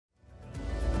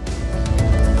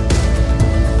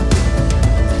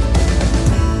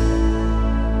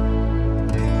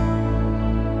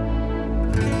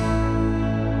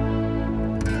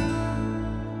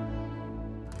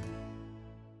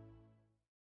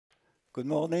Good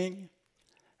morning.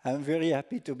 I'm very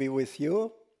happy to be with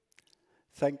you.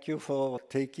 Thank you for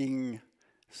taking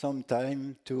some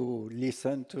time to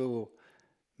listen to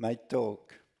my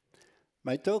talk.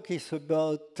 My talk is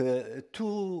about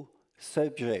two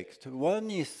subjects.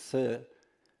 One is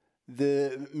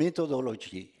the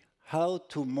methodology, how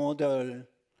to model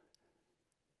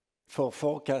for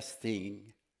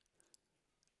forecasting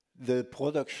the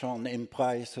production and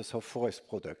prices of forest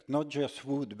products, not just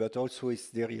wood, but also its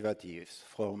derivatives,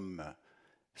 from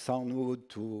soundwood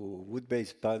to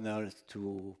wood-based panels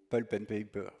to pulp and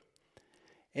paper.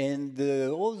 And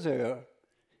the other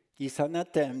is an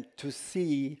attempt to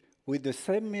see, with the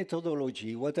same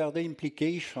methodology, what are the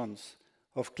implications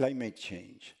of climate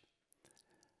change.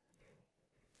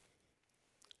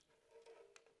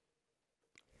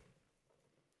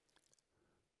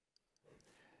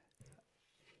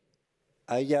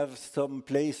 I have some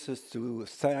places to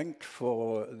thank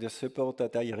for the support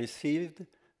that I received.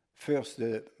 First,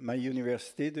 my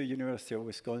university, the University of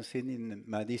Wisconsin in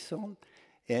Madison.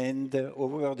 And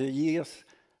over the years,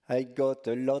 I got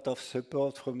a lot of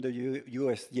support from the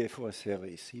USDA Forest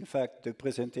Service. In fact, the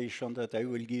presentation that I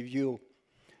will give you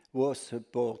was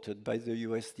supported by the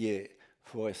USDA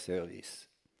Forest Service.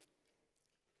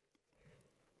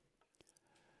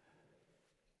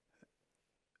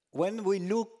 When we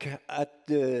look at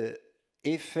the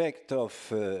effect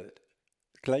of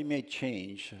climate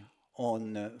change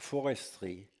on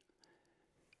forestry,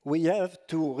 we have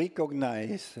to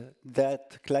recognize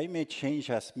that climate change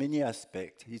has many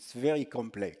aspects. It's very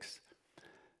complex.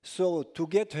 So to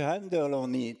get a handle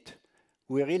on it,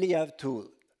 we really have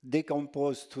to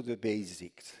decompose to the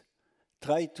basics.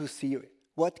 Try to see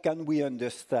what can we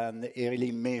understand and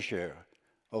really measure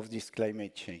of this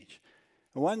climate change.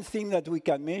 One thing that we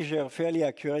can measure fairly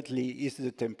accurately is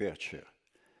the temperature.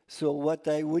 So what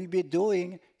I will be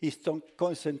doing is to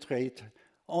concentrate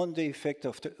on the effect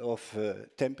of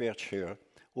temperature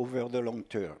over the long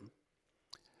term.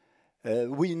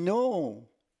 We know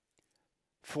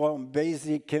from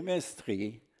basic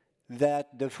chemistry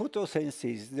that the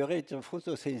photosynthesis, the rate of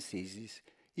photosynthesis,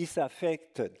 is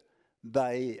affected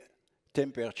by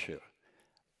temperature.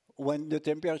 When the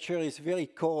temperature is very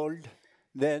cold,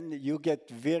 then you get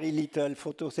very little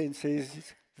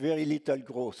photosynthesis, very little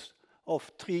growth of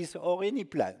trees or any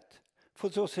plant.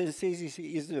 Photosynthesis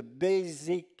is the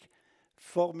basic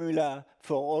formula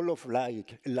for all of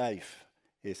life,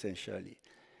 essentially.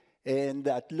 And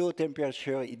at low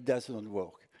temperature, it does not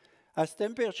work. As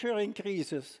temperature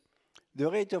increases,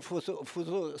 the rate of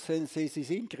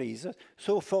photosynthesis increases.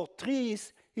 So for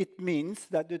trees, it means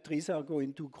that the trees are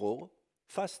going to grow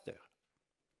faster.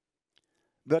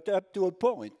 But up to a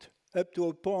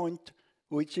point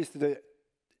which is the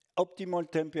optimal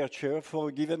temperature for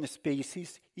a given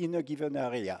species in a given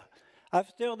area.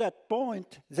 After that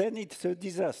point, then it's a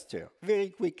disaster. Very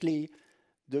quickly,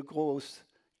 the growth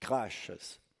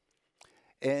crashes.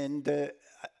 And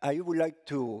I would like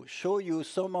to show you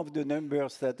some of the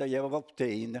numbers that I have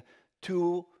obtained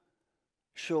to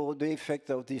show the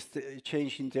effect of this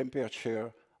change in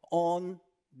temperature on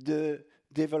the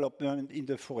development in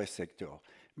the forest sector.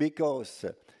 Because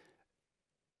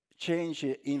change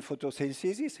in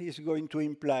photosynthesis is going to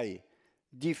imply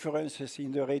differences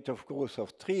in the rate of growth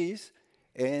of trees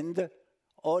and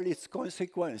all its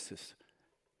consequences.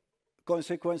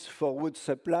 Consequence for wood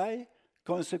supply,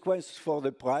 consequence for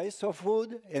the price of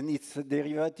wood and its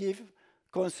derivative,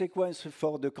 consequence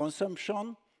for the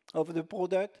consumption of the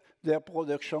product, their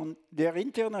production, their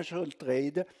international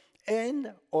trade,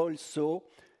 and also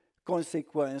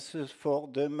consequences for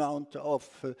the amount of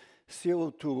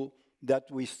CO2 that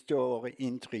we store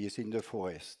in trees in the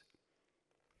forest.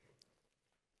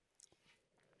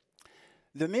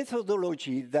 The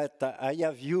methodology that I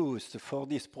have used for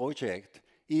this project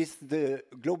is the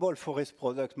Global Forest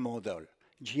Product Model,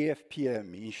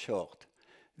 GFPM in short.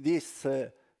 This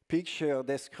picture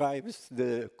describes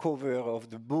the cover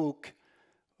of the book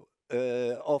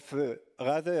of a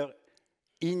rather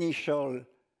initial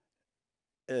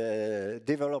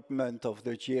development of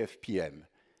the GFPM.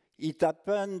 It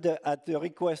happened at the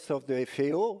request of the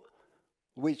FAO,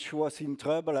 which was in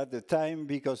trouble at the time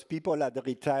because people had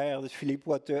retired. Philip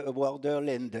Wardell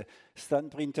and Stan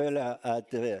Printle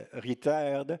had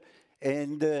retired,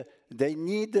 and they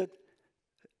needed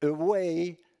a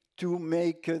way to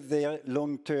make their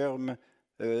long-term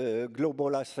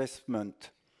global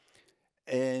assessment.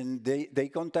 And they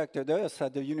contacted us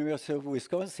at the University of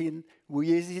Wisconsin. We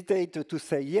hesitated to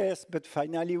say yes, but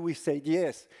finally we said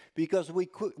yes, because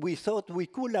we thought we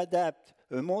could adapt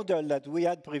a model that we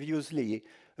had previously,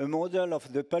 a model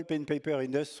of the pulp and paper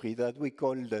industry that we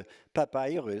called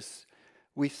Papyrus,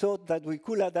 we thought that we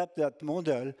could adapt that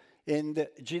model and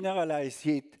generalize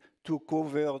it to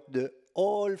cover the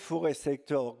whole forest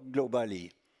sector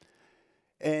globally.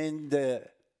 And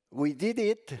we did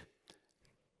it.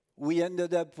 We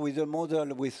ended up with a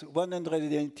model with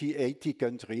 180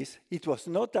 countries. It was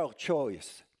not our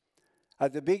choice.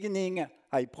 At the beginning,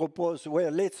 I proposed,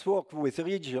 well, let's work with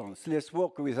regions. Let's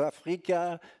work with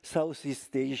Africa,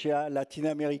 Southeast Asia, Latin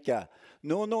America.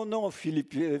 No, no, no,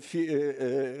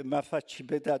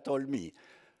 Mafachibeta told me.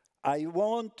 I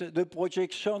want the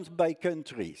projections by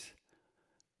countries.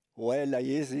 Well, I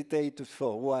hesitated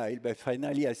for a while, but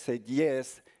finally I said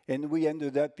yes, and we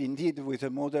ended up indeed with a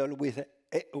model with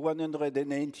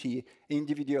 180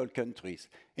 individual countries.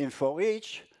 And for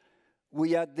each,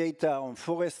 we had data on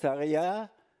forest area,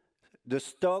 the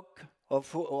stock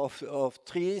of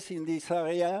trees in this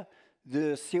area,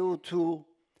 the CO2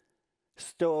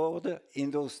 stored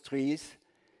in those trees,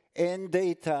 and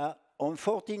data on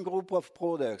 14 groups of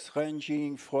products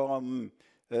ranging from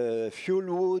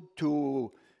fuel wood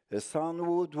to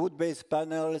soundwood, wood-based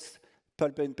panels,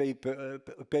 pulp and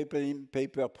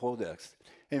paper products.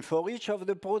 And for each of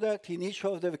the products in each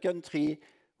of the country,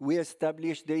 we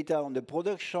established data on the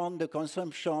production, the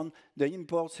consumption, the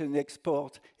imports and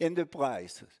exports, and the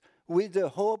prices, with the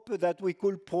hope that we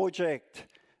could project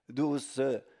those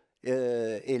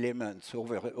elements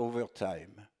over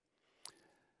time.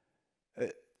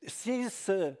 Since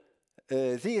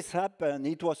this happened,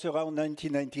 it was around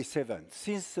 1997.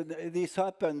 Since this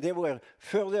happened, there were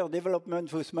further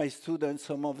developments with my students.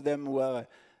 Some of them were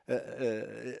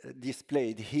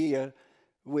displayed here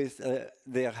with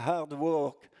their hard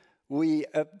work. We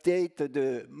updated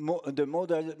the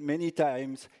model many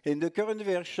times, and the current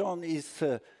version is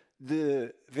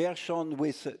the version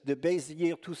with the base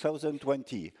year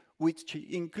 2020, which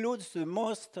includes the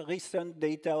most recent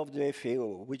data of the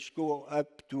FAO, which go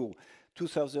up to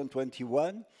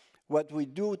 2021. What we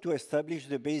do to establish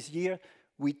the base year,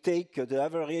 we take the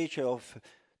average of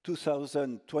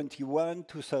 2021,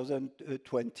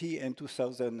 2020, and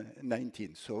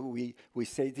 2019. So we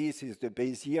say this is the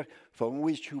base year from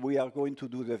which we are going to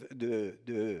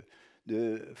do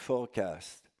the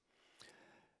forecast.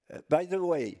 By the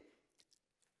way,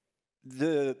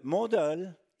 the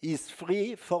model is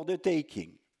free for the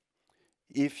taking.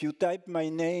 If you type my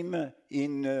name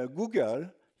in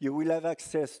Google, you will have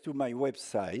access to my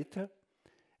website,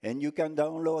 and you can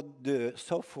download the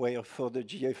software for the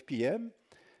GFPM.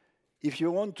 If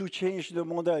you want to change the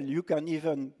model, you can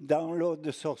even download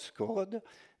the source code.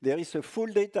 There is a full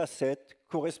data set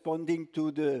corresponding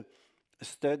to the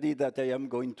study that I am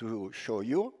going to show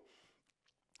you,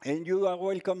 and you are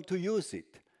welcome to use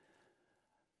it.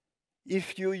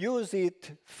 If you use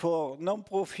it for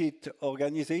non-profit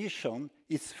organization,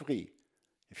 it's free.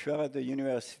 If you are at the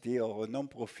university or a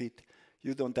non-profit,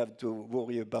 you don't have to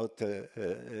worry about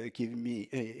giving me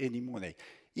any money.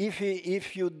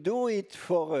 If you do it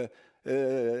for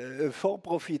a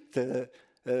for-profit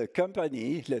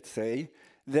company, let's say,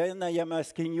 then I am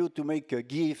asking you to make a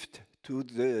gift to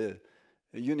the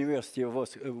University of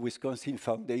Wisconsin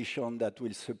Foundation that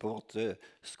will support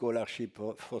scholarship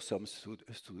for some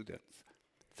students.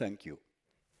 Thank you.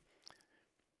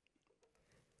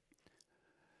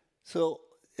 So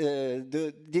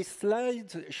this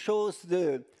slide shows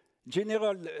the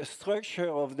general structure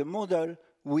of the model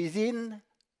within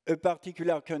a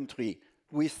particular country.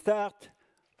 We start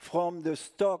from the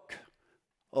stock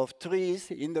of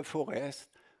trees in the forest.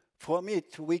 From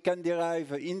it, we can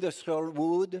derive industrial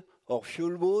wood or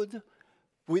fuel wood.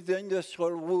 With the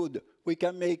industrial wood, we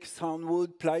can make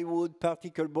soundwood, plywood,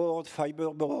 particle board,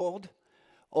 fiber board,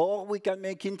 or we can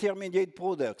make intermediate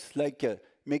products like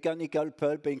mechanical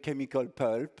pulp and chemical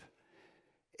pulp,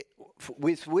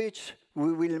 with which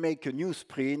we will make a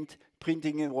newsprint,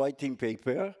 printing and writing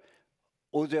paper,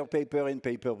 other paper and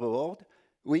paperboard.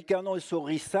 We can also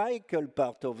recycle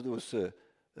part of those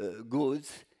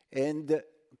goods and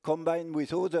combine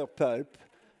with other pulp,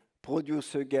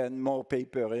 produce again more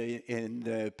paper and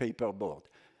paperboard.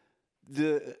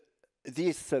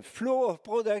 This flow of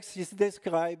products is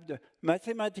described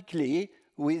mathematically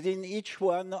within each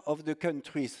one of the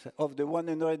countries, of the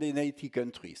 180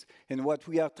 countries. And what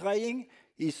we are trying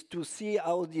is to see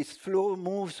how this flow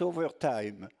moves over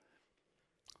time.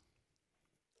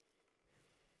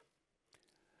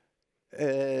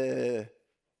 There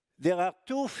are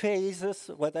two phases,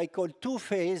 what I call two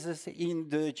phases in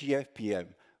the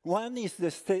GFPM. One is the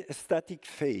static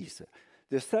phase.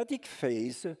 The static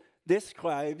phase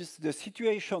describes the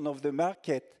situation of the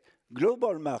market,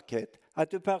 global market,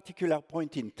 at a particular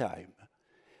point in time.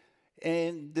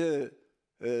 And the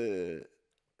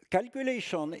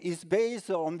calculation is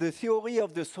based on the theory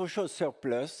of the social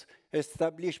surplus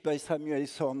established by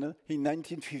Samuelson in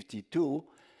 1952.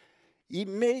 He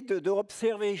made the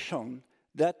observation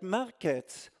that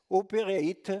markets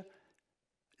operate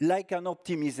like an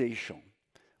optimization.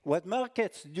 What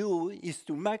markets do is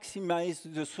to maximize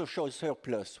the social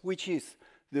surplus, which is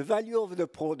the value of the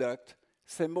product,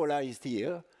 symbolized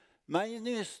here,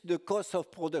 minus the cost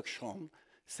of production,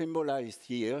 symbolized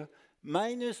here,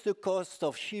 minus the cost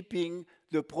of shipping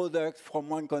the product from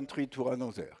one country to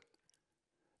another.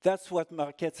 That's what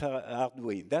markets are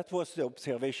doing. That was the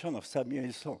observation of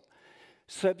Samuelson.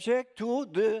 Subject to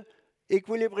the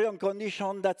equilibrium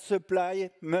condition that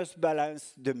supply must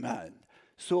balance demand.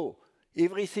 So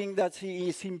everything that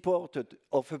is imported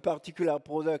of a particular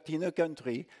product in a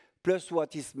country plus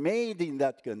what is made in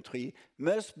that country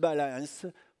must balance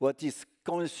what is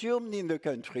consumed in the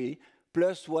country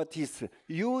plus what is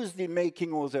used in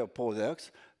making other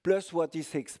products plus what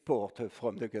is exported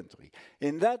from the country.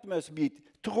 And that must be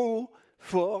true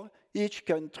for each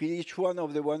country, each one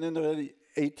of the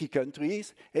 180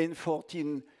 countries and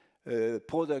 14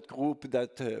 product groups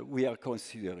that we are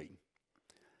considering.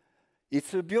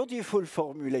 It's a beautiful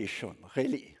formulation,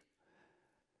 really.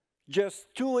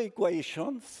 Just two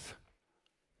equations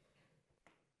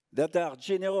that are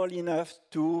general enough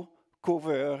to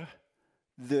cover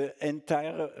the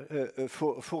entire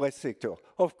forest sector.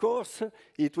 Of course,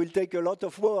 it will take a lot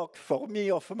of work for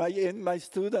me and my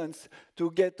students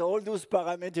to get all those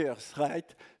parameters,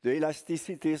 right? The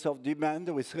elasticities of demand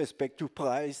with respect to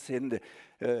price and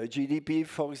GDP,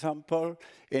 for example,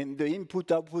 and the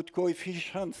input-output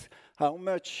coefficients, how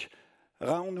much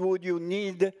roundwood you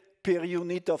need per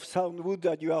unit of soundwood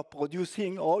that you are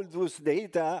producing. All those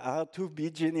data are to be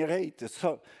generated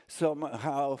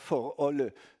somehow for all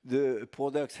the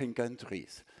products and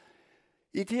countries.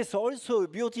 It is also a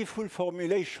beautiful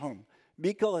formulation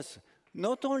because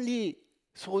not only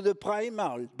through the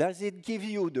primal does it give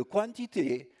you the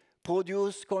quantity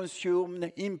produced,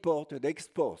 consumed, imported,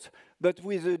 exports, but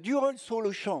with a dual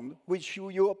solution, which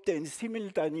you obtain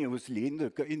simultaneously in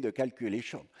the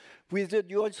calculation. With the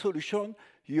dual solution,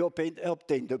 you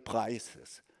obtain the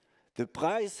prices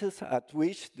at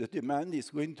which the demand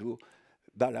is going to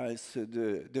balance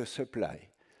the supply.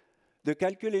 The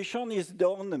calculation is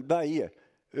done by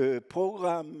a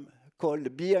program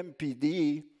called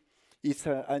BMPD. It's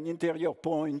an interior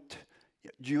point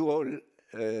dual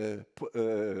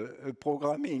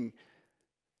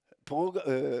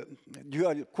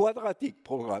dual quadratic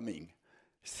programming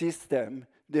system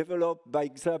developed by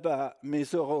Csaba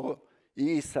Mészöro.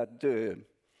 He is at the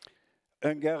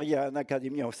Hungarian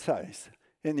Academy of Science.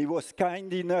 And he was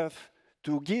kind enough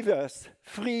to give us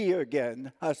free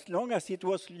again, as long as it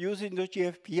was used in the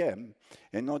GFPM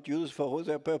and not used for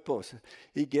other purposes.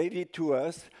 He gave it to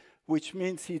us, which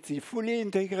means it's fully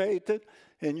integrated,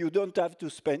 and you don't have to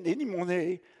spend any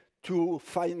money to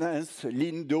finance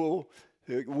Lindo,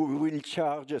 who will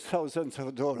charge thousands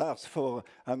of dollars for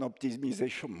an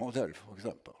optimization model, for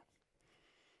example.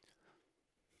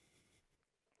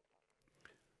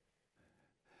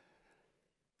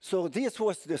 So this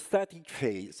was the static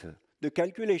phase, the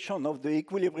calculation of the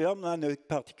equilibrium at a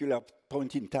particular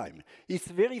point in time. It's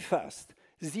very fast,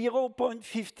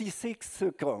 0.56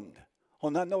 seconds.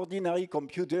 On an ordinary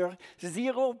computer,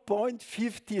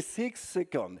 0.56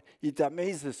 seconds. It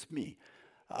amazes me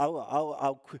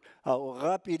how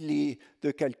rapidly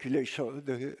the calculation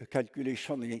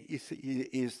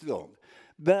is done.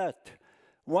 But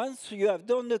once you have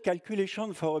done the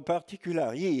calculation for a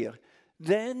particular year,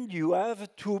 then you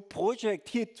have to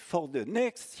project it for the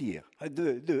next year.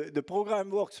 The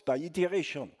program works by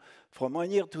iteration from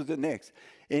one year to the next.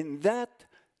 And that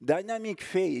dynamic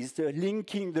phase,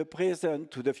 linking the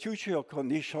present to the future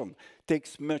condition,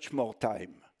 takes much more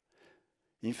time.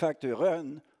 In fact, a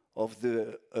run of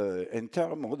the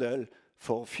entire model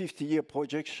for 50-year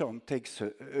projection takes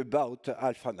about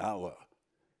half an hour.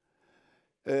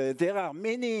 There are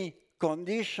many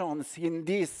conditions in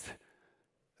this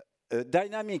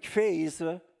dynamic phase.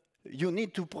 You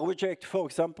need to project, for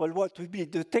example, what will be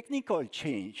the technical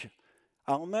change.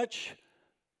 How much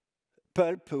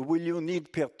pulp will you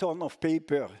need per ton of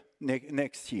paper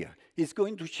next year? It's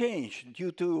going to change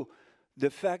due to the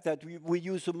fact that we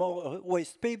use more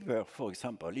waste paper, for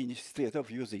example, instead of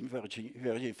using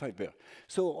virgin fiber.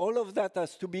 So all of that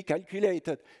has to be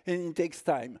calculated, and it takes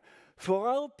time. For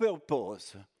our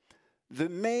purpose, the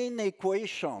main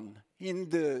equation in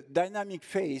the dynamic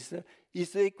phase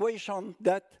is the equation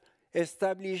that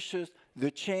establishes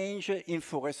the change in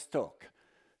forest stock.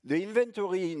 The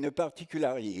inventory in a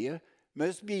particular year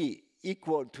must be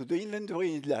equal to the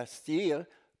inventory in last year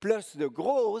plus the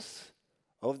growth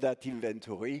of that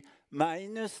inventory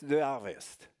minus the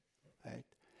harvest. Right?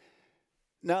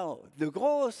 Now, the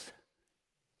growth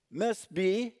must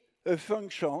be a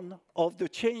function of the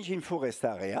change in forest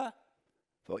area,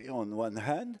 on one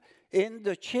hand, and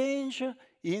the change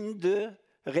in the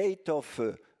rate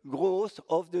of growth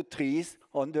of the trees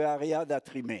on the area that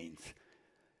remains.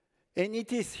 And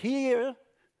it is here,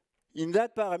 in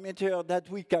that parameter, that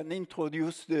we can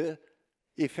introduce the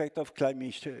effect of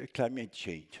climate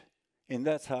change. And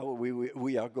that's how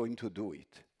we are going to do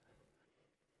it.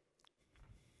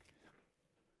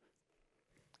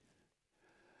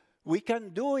 We can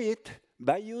do it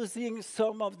by using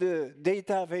some of the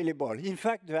data available. In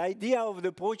fact, the idea of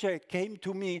the project came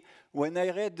to me when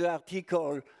I read the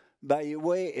article by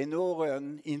Wei and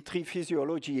Oren in Tree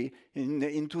Physiology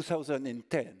in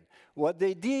 2010. What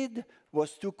they did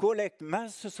was to collect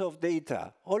masses of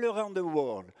data all around the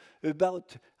world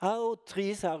about how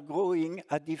trees are growing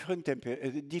at different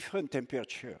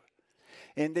temperature.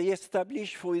 And they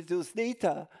established with those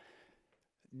data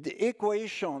the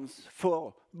equations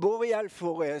for boreal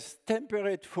forest,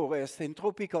 temperate forest, and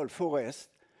tropical forest,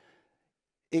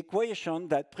 equation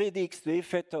that predicts the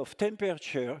effect of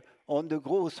temperature on the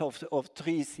growth of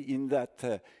trees in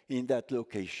that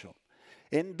location.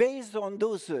 And based on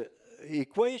those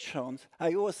equations,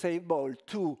 I was able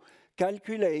to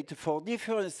calculate for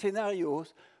different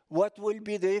scenarios what will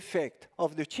be the effect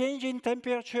of the change in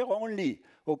temperature only,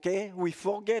 okay? We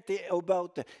forget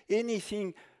about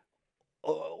anything.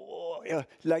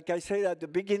 Like I said at the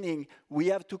beginning, we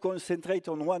have to concentrate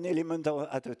on one element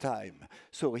at a time.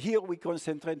 So here we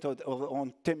concentrate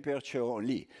on temperature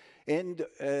only. And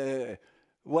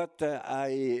what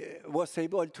I was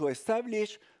able to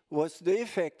establish was the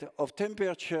effect of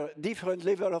temperature, different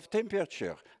level of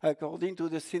temperature, according to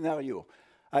the scenario.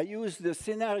 I used the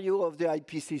scenario of the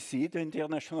IPCC, the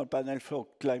International Panel for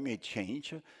Climate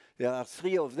Change. There are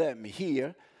 3 of them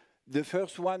here. The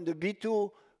first one, the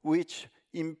B2, which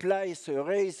implies a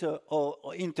rise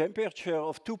in temperature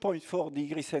of 2.4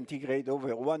 degrees centigrade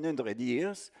over 100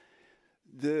 years.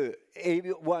 The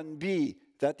A1B,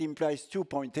 that implies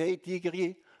 2.8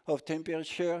 degrees of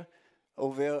temperature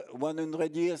over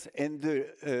 100 years. And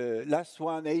the last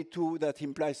one, A2, that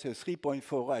implies a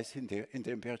 3.4 rise in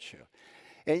temperature.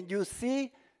 And you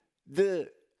see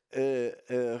the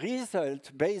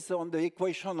result based on the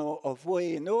equation of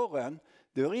Wei and Oren.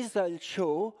 The results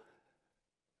show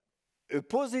a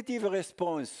positive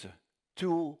response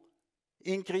to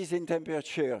increase in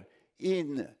temperature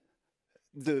in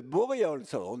the boreal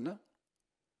zone,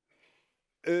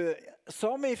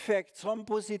 some effect, some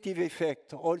positive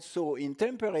effect also in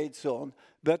temperate zone,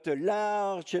 but a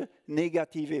large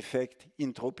negative effect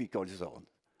in tropical zone,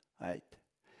 right?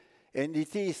 And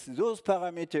it is those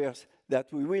parameters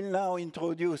that we will now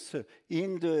introduce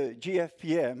in the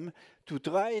GFPM to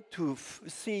try to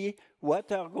see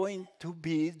what are going to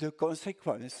be the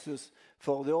consequences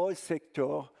for the whole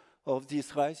sector of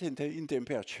this rise in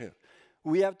temperature.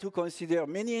 We have to consider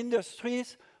many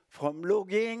industries, from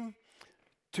logging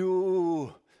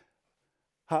to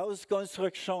house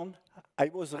construction. I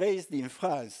was raised in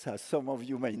France, as some of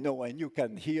you may know, and you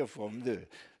can hear from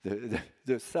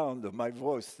the sound of my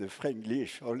voice, the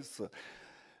Franglish also,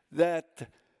 that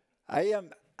I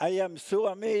am so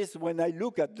amazed when I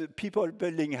look at the people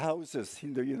building houses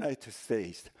in the United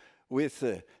States with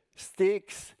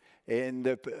sticks and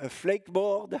a flake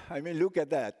board. I mean, look at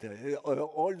that.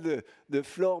 All the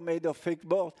floor made of flake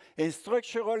board and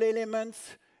structural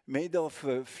elements made of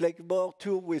flake board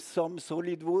too, with some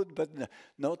solid wood, but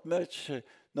not much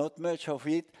of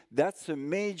it. That's a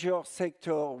major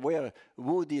sector where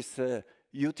wood is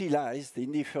utilized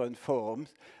in different forms.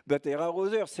 But there are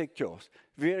other sectors.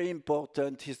 Very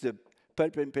important is the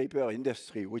pulp and paper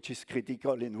industry, which is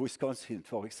critical in Wisconsin,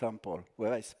 for example,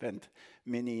 where I spent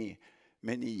many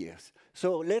years.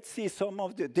 So let's see some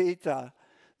of the data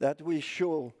that will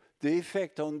show the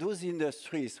effect on those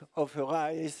industries of a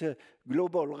rise,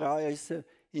 global rise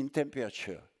in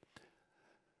temperature.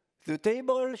 The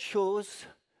table shows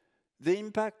the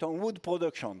impact on wood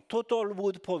production, total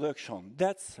wood production.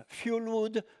 That's fuel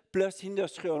wood plus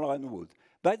industrial wood.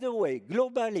 By the way,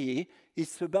 globally,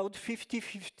 it's about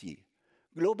 50-50.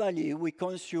 Globally, we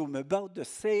consume about the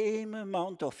same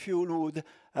amount of fuel wood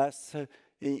as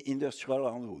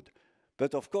industrial wood.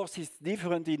 But of course, it's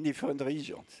different in different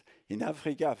regions. In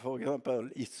Africa, for example,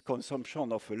 it's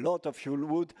consumption of a lot of fuel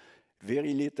wood,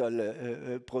 very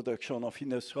little production of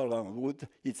industrial wood.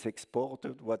 It's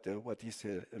exported, what is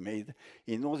made.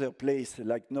 In other places,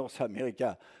 like North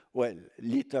America, well,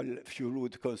 little fuel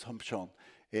wood consumption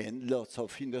and lots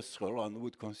of industrial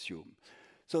wood consumed.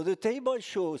 So the table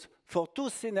shows for two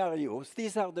scenarios,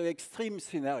 these are the extreme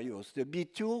scenarios, the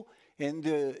B2 and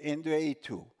the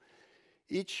A2.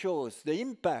 It shows the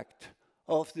impact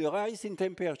of the rise in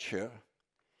temperature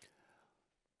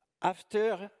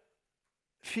after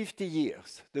 50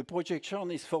 years. The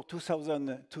projection is for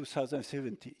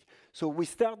 2070. So we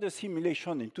start the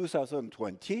simulation in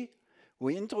 2020.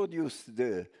 We introduce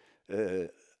the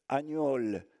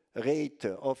annual rate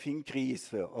of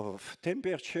increase of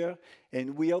temperature,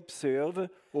 and we observe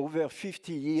over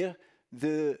 50 years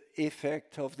the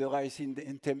effect of the rise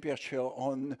in temperature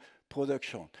on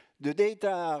production. The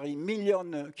data are in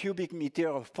million cubic meter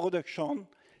of production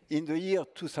in the year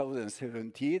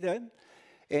 2070 then,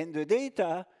 and the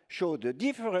data show the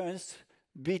difference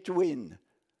between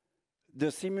the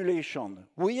simulation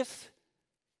with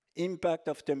impact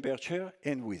of temperature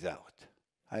and without,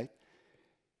 right?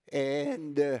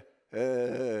 And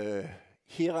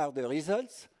here are the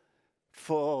results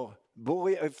for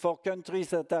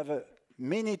countries that have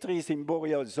many trees in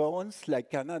boreal zones,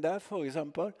 like Canada, for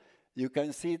example. You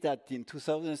can see that in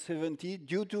 2070,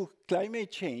 due to climate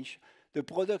change, the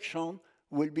production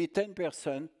will be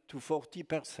 10% to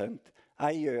 40%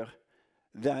 higher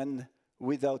than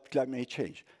without climate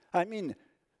change. I mean,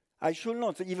 I should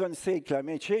not even say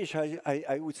climate change,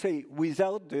 I would say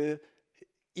without the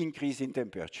increase in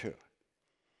temperature.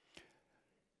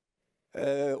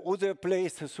 Other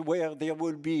places where there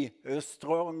will be a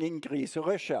strong increase,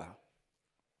 Russia,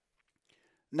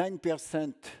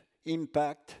 9%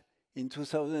 impact in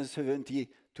 2070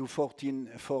 to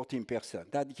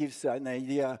 14%. That gives an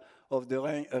idea of the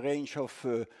range of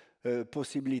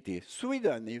possibilities.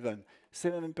 Sweden, even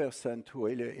 7% to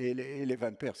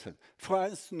 11%.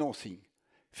 France, nothing.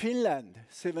 Finland,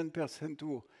 7%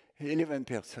 to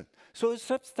 11%. So a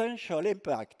substantial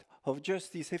impact of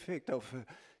just this effect of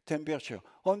temperature.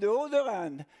 On the other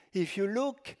hand, if you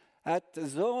look at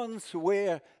zones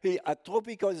where, at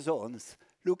tropical zones,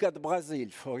 look at Brazil,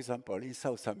 for example, in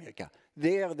South America.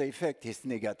 There, the effect is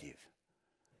negative.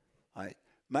 Right?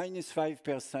 Minus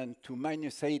 5% to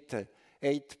minus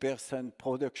 8%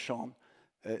 production.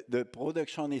 The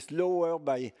production is lower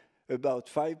by about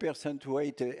 5% to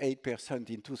 8%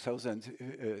 in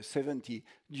 2070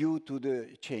 due to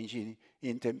the change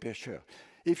in temperature.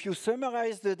 If you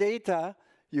summarize the data,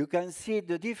 you can see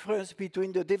the difference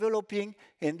between the developing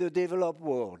and the developed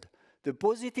world. The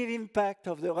positive impact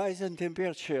of the rise in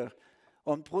temperature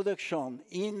on production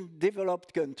in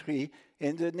developed country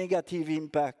and the negative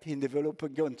impact in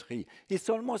developing country is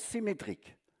almost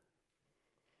symmetric.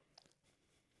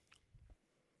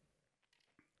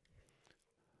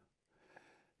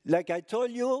 Like I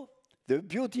told you, the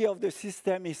beauty of the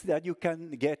system is that you can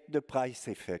get the price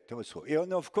effect also.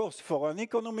 And of course, for an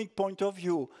economic point of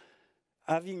view,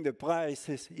 having the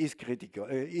prices is critical.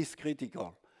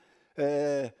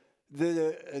 The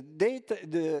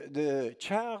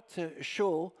chart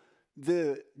show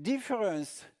the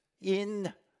difference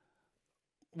in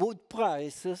wood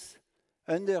prices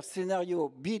under scenario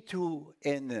B2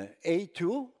 and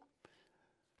A2.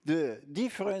 The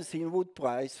difference in wood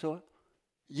price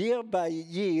year by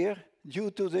year due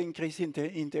to the increase in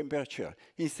temperature.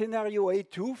 In scenario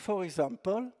A2, for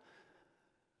example,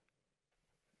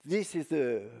 this is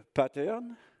the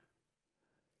pattern.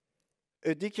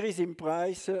 A decrease in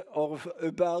price of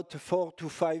about 4 to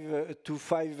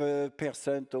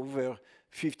 5% over a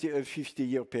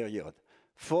 50-year period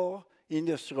for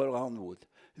industrial roundwood.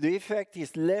 The effect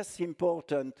is less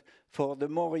important for the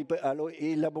more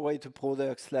elaborate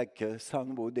products like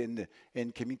soundwood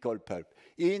and chemical pulp.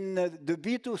 In the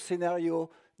B2 scenario,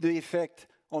 the effect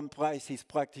on price is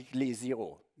practically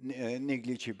zero,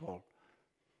 negligible.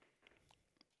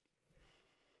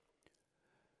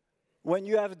 When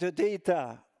you have the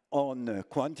data on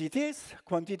quantities,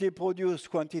 quantity produced,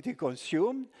 quantity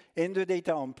consumed, and the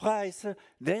data on price,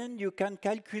 then you can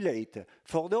calculate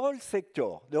for the whole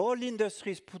sector, the whole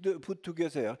industries put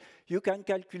together, you can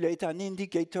calculate an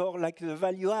indicator like the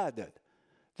value added.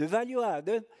 The value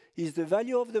added is the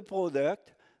value of the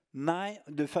product,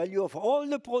 the value of all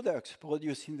the products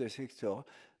produced in the sector,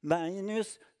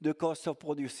 minus the cost of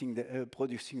producing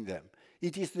them.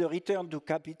 It is the return to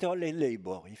capital and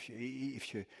labor,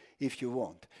 if you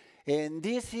want. And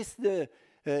this is the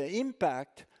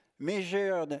impact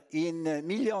measured in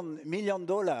 $1 million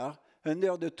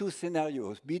under the two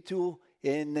scenarios, B2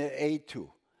 and A2.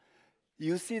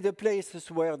 You see the places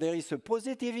where there is a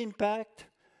positive impact,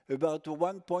 about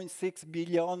 1.6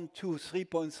 billion to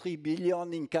 3.3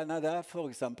 billion in Canada, for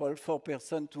example,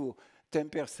 4% to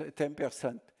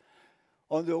 10%.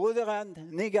 On the other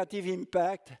hand, negative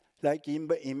impact, like in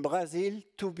Brazil,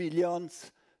 2 billion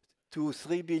to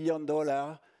 $3 billion,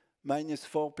 minus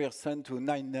 4% to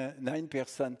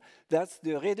 9%. That's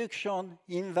the reduction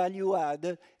in value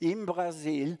add in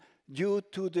Brazil due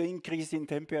to the increase in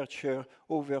temperature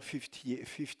over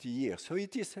 50 years. So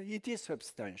it is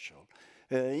substantial.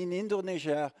 In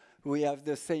Indonesia, we have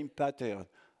the same pattern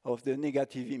of the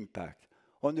negative impact.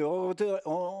 On the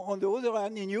other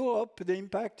hand, in Europe, the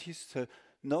impact is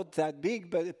not that big,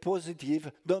 but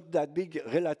positive, not that big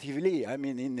relatively. I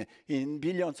mean, in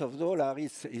billions of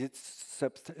dollars, it's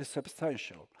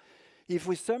substantial. If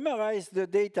we summarize the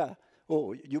data,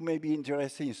 oh, you may be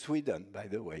interested in Sweden, by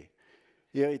the way.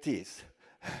 Here it is.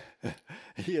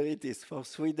 Here it is for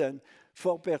Sweden,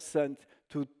 4%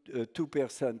 to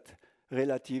 2%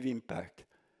 relative impact.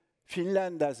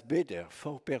 Finland has better,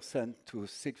 4% to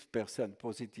 6%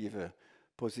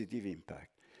 positive impact.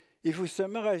 If we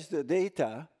summarize the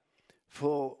data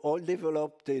for all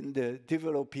developed and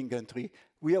developing countries,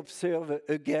 we observe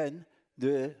again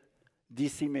the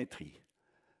asymmetry.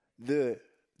 The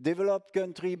developed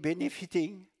country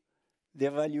benefiting,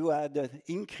 their value added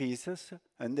increases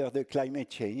under the climate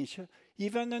change,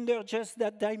 even under just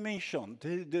that dimension,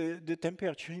 the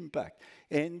temperature impact,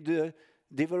 and the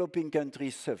developing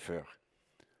countries suffer.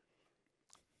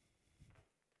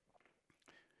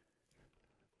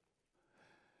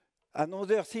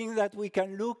 Another thing that we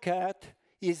can look at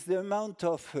is the amount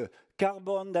of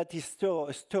carbon that is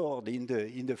stored in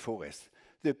the forest.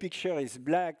 The picture is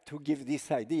black to give this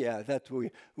idea that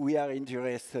we are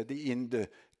interested in the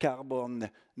carbon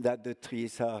that the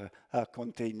trees are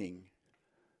containing.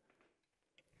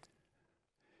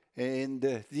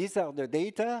 And these are the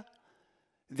data.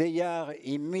 They are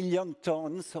in million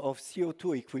tons of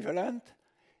CO2 equivalent,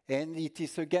 and it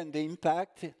is again the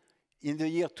impact. In the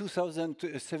year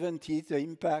 2070, the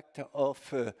impact of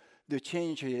the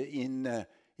change in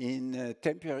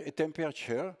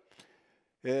temperature.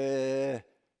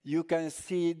 You can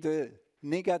see the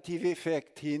negative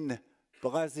effect in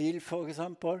Brazil, for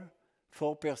example,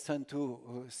 4%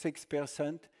 to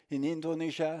 6%. In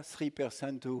Indonesia,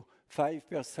 3% to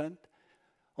 5%.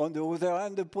 On the other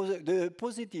hand, the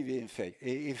positive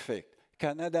effect.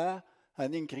 Canada,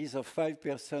 an increase of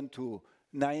 5% to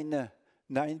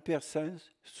 9%,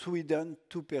 Sweden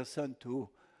 2% to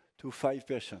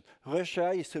 5%.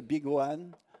 Russia is a big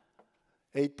one,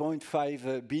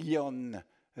 8.5 billion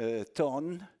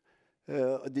ton.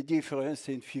 The difference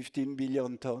in 15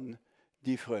 billion ton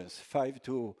difference, 5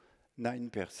 to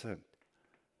 9%.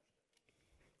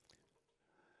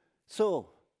 So,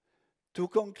 to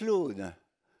conclude,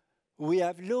 we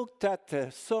have looked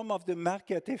at some of the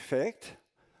market effects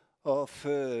of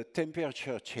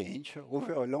temperature change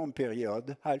over a long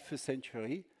period, half a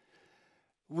century.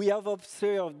 We have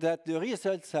observed that the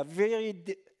results are very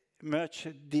much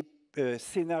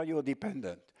scenario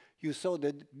dependent. You saw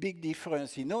the big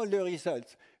difference in all the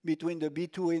results between the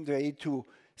B2 and the A2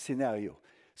 scenario.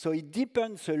 So it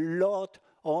depends a lot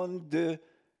on the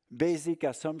basic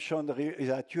assumption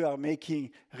that you are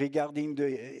making regarding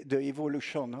the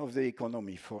evolution of the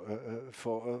economy,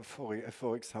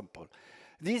 for example.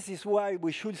 This is why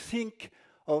we should think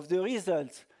of the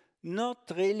results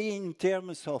not really in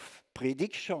terms of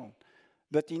prediction,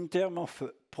 but in terms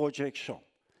of projection.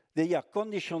 They are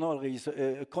conditional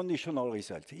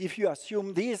results. If you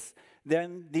assume this,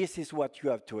 then this is what you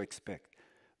have to expect.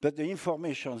 But the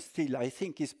information still, I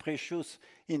think, is precious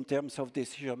in terms of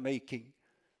decision making.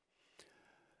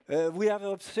 We have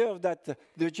observed that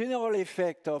the general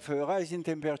effect of a rise in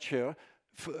temperature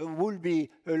will be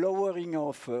a lowering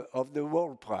of the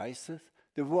world prices.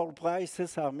 The world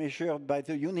prices are measured by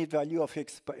the unit value of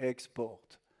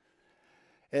export.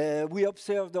 We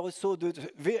observed also the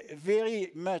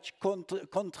very much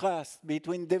contrast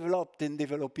between developed and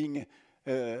developing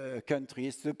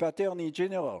countries. The pattern in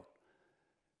general,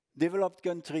 developed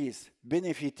countries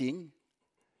benefiting,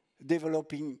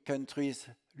 developing countries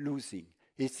losing.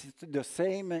 It's the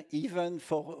same even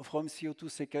from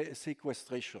CO2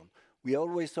 sequestration. We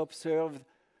always observe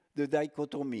the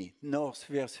dichotomy, north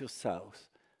versus south.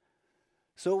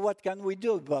 So what can we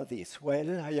do about this?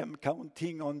 Well, I am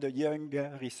counting on the young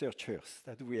researchers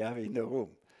that we have in the room.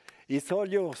 It's all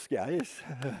yours, guys.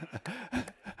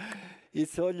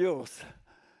 It's all yours.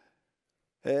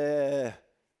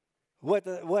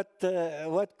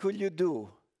 What could you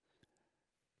do?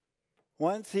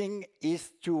 One thing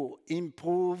is to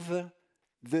improve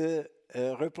the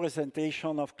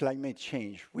representation of climate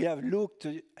change. We have looked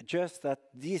just at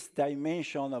this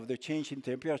dimension of the change in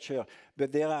temperature,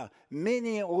 but there are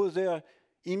many other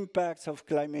impacts of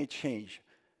climate change,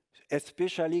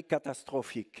 especially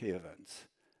catastrophic events,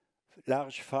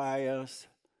 large fires,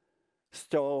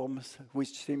 storms,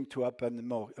 which seem to happen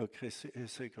more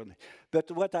synchronously.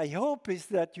 But what I hope is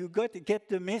that you get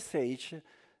the message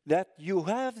that you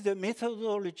have the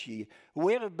methodology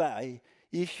whereby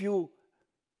if you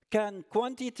can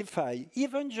quantify,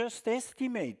 even just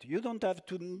estimate, you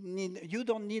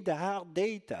don't need hard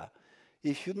data.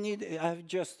 If you have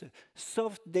just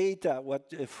soft data,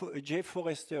 what Jeff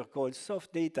Forrester calls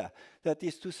soft data, that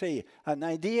is to say, an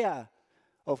idea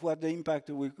of what the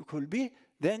impact could be,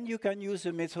 then you can use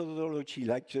a methodology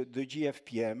like the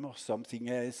GFPM or something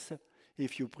else,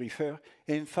 if you prefer,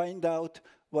 and find out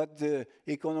what the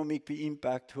economic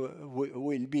impact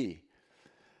will be.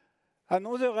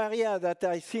 Another area that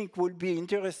I think would be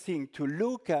interesting to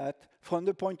look at from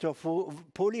the point of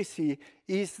policy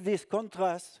is this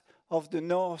contrast of the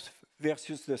North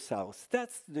versus the South.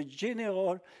 That's the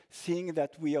general thing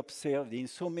that we observed in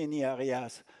so many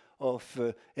areas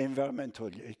of environmental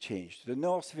change, the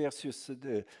North versus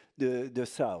the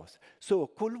South. So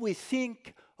could we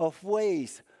think of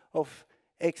ways of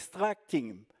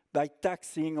extracting by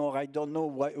taxing, or I don't know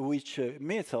which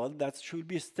method that should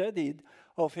be studied,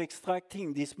 of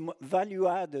extracting this value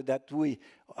add that we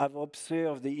have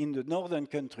observed in the northern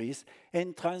countries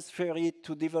and transfer it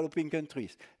to developing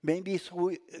countries, maybe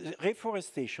through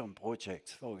reforestation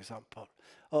projects, for example,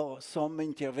 or some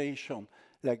intervention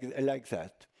like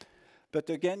that. But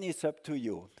again, it's up to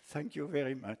you. Thank you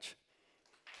very much.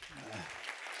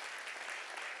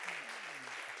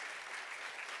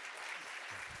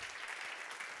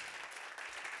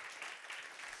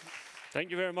 Thank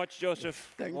you very much,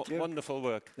 Joseph. Thank you. Wonderful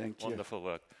work. Thank you. Wonderful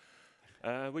work.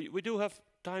 We do have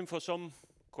time for some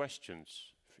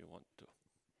questions, if you want to.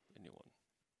 Anyone?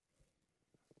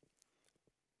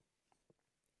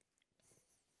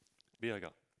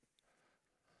 Birga.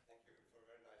 Thank you for a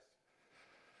very nice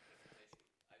presentation.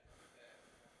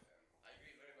 I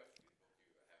agree very much with what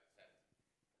you have said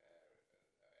about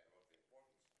the importance.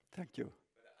 Thank you.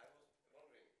 But I was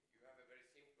wondering, you have a very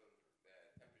simple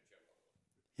temperature model.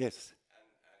 Yes. And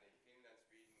in Finland,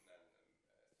 Sweden, and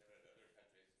several other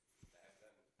countries, they have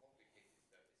done complicated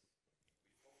studies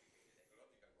with complicated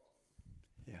ecological models.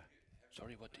 Yeah.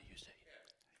 Sorry, what did you say?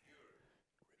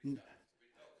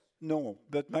 No,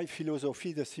 but my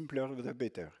philosophy, the simpler the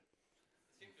better.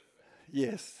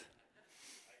 Yes.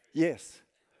 Yes.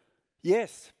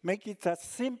 Yes, make it as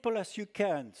simple as you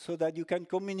can so that you can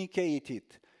communicate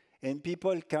it. And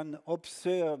people can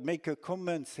observe, make a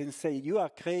comments and say, you are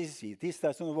crazy, this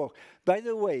doesn't work. By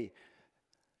the way,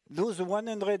 those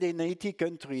 180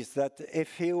 countries that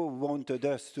FAO wanted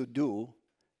us to do,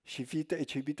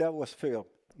 Civita was firm.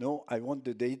 No, I want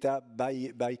the data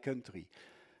by country.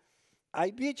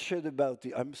 I bitched about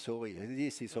it. I'm sorry,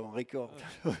 this is on record.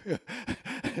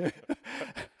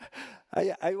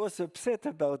 I was upset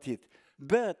about it.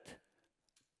 But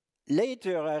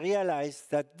later I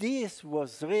realized that this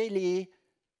was really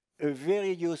a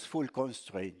very useful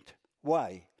constraint.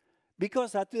 Why?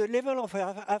 Because at the level of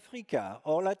Africa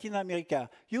or Latin America,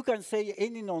 you can say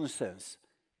any nonsense.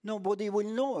 Nobody will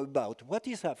know about what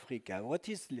is Africa, what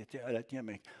is Latin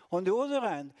America. On the other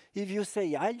hand, if you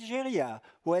say Algeria,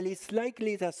 well, it's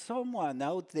likely that someone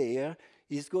out there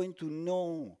is going to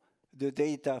know the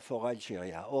data for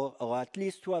Algeria, or at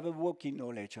least to have a working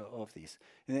knowledge of this.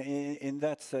 And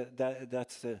that's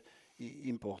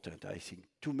important, I think,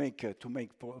 to make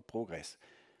progress.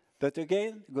 But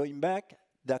again, going back,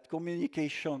 that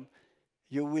communication,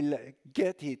 you will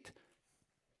get it.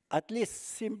 At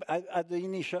least at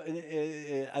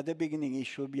the beginning, it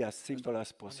should be as simple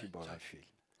as possible, I feel.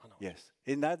 Yes,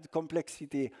 and add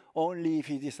complexity only if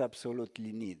it is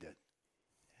absolutely needed.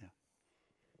 Yeah.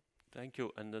 Thank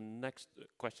you. And the next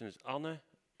question is Anne,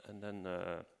 and then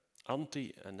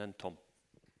Antti, and then Tom.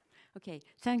 Okay,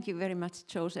 thank you very much,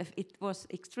 Joseph. It was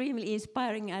extremely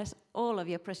inspiring, as all of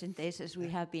your presentations we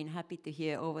have been happy to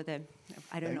hear over the,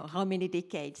 I don't know how many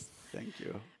decades. Thank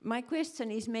you. My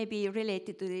question is maybe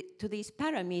related to these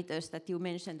parameters that you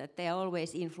mentioned, that they are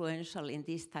always influential in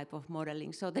this type of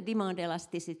modeling. So the demand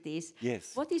elasticities.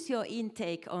 Yes. What is your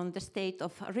intake on the state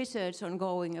of research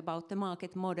ongoing about the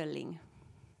market modeling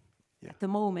at the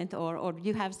moment, or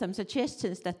you have some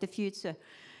suggestions that the future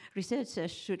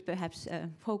researchers should perhaps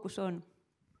focus on?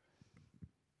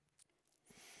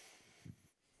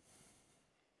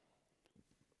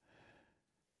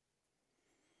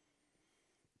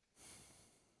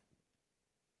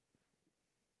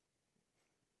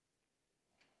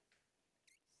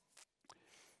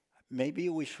 Maybe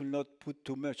we should not put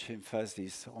too much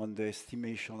emphasis on the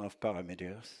estimation of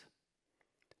parameters.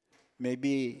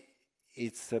 Maybe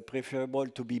it's preferable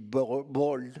to be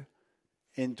bold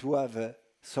and to have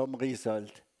some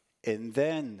result, and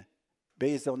then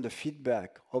based on the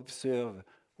feedback, observe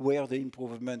where the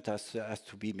improvement has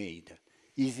to be made.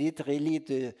 Is it really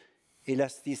the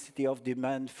elasticity of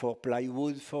demand for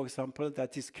plywood, for example,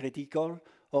 that is critical?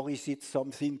 Or is it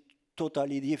something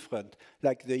totally different,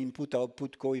 like the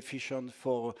input-output coefficient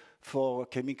for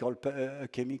chemical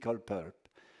pulp?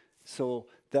 So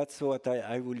that's what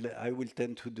I will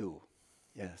tend to do.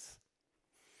 Yes.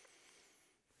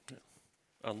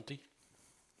 Antti?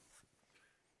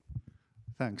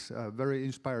 Thanks. Very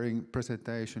inspiring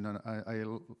presentation, and I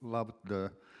loved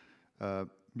the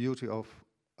beauty of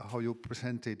how you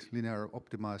presented linear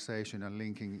optimization and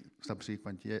linking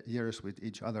subsequent years with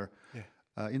each other.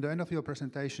 Yeah. In the end of your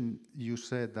presentation, you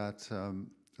said that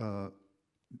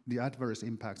the adverse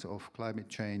impacts of climate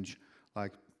change,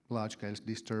 like large-scale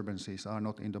disturbances, are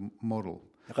not in the model.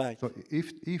 Right. So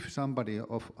if somebody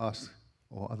of us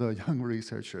or other young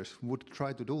researchers would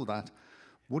try to do that,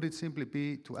 would it simply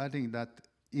be to adding that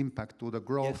impact to the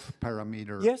growth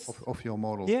parameter of your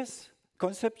model? Yes.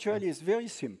 Conceptually, it's very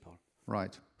simple.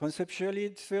 Right. Conceptually,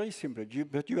 it's very simple,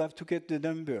 but you have to get the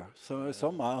number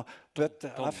somehow. But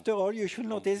after all, you should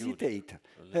not hesitate.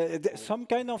 Some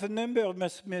kind of a number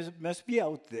must be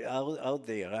out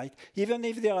there, right? Even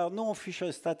if there are no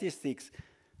official statistics,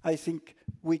 I think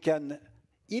we can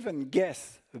even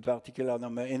guess a particular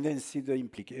number and then see the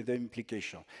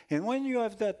implication. And when you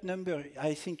have that number,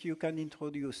 I think you can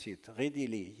introduce it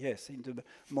readily, yes, into the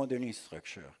modeling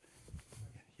structure.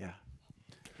 Yeah.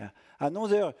 Yeah.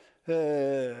 Another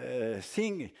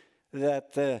thing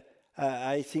that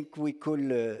I think we could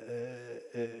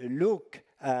look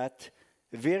at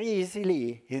very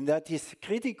easily, and that is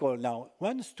critical now.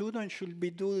 One student should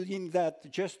be doing that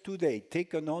just today.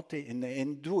 Take a note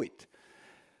and do it.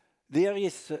 There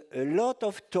is a lot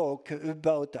of talk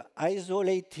about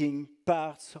isolating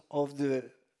parts of the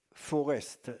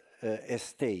forest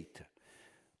estate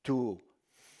to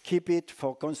keep it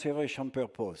for conservation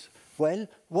purpose. Well,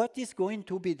 what is going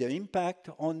to be the impact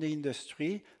on the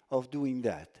industry of doing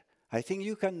that? I think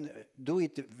you can do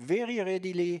it very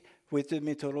readily with the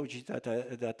methodology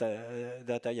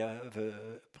that I have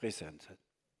presented.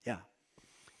 Yeah.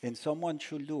 And someone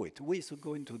should do it. Who is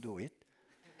going to do it?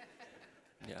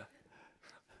 Yeah.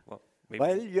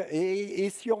 Well,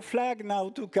 it's your flag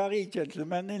now to carry,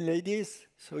 gentlemen and ladies,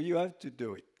 so you have to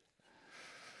do it.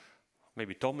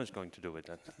 Maybe Tom is going to do it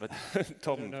then. But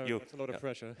Tom, no, that's a lot of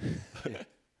pressure.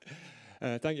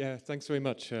 Thanks very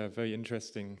much. Very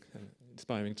interesting,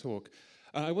 inspiring talk.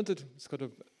 I wanted, sort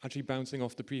of actually bouncing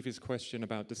off the previous question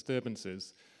about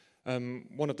disturbances.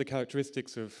 One of the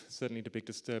characteristics of certainly the big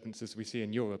disturbances we see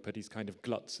in Europe are these kind of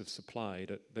gluts of supply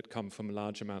that come from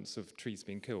large amounts of trees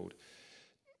being killed.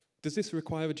 Does this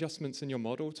require adjustments in your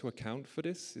model to account for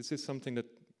this? Is this something that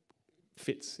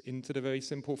fits into the very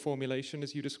simple formulation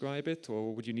as you describe it,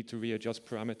 or would you need to readjust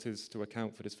parameters to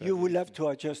account for this? You will have to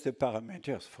adjust the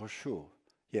parameters for sure,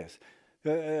 yes.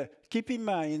 Keep in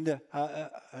mind,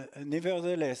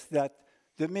 nevertheless, that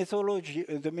the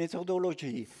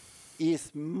methodology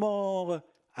is more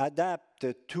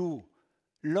adapted to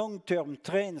long-term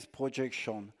trends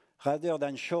projection rather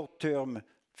than short-term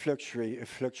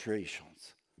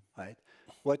fluctuations. Right?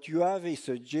 What you have is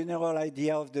a general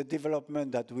idea of the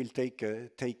development that will take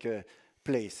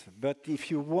place. But if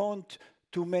you want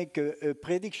to make a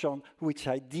prediction, which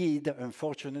I did,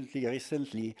 unfortunately,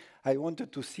 recently, I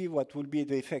wanted to see what will be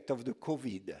the effect of the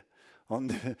COVID on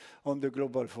the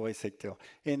global forest sector.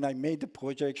 And I made a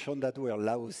projection that were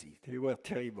lousy. They were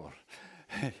terrible.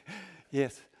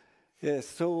 Yes.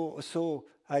 So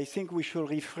I think we should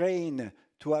refrain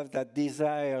to have that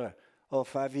desire of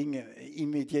having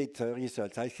immediate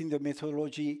results. I think the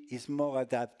methodology is more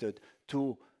adapted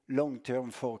to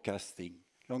long-term forecasting,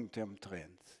 long-term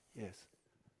trends. Yes.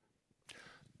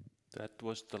 That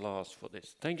was the last for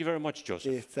this. Thank you very much,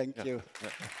 Joseph. Yes, thank you.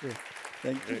 Yeah.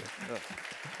 Thank you.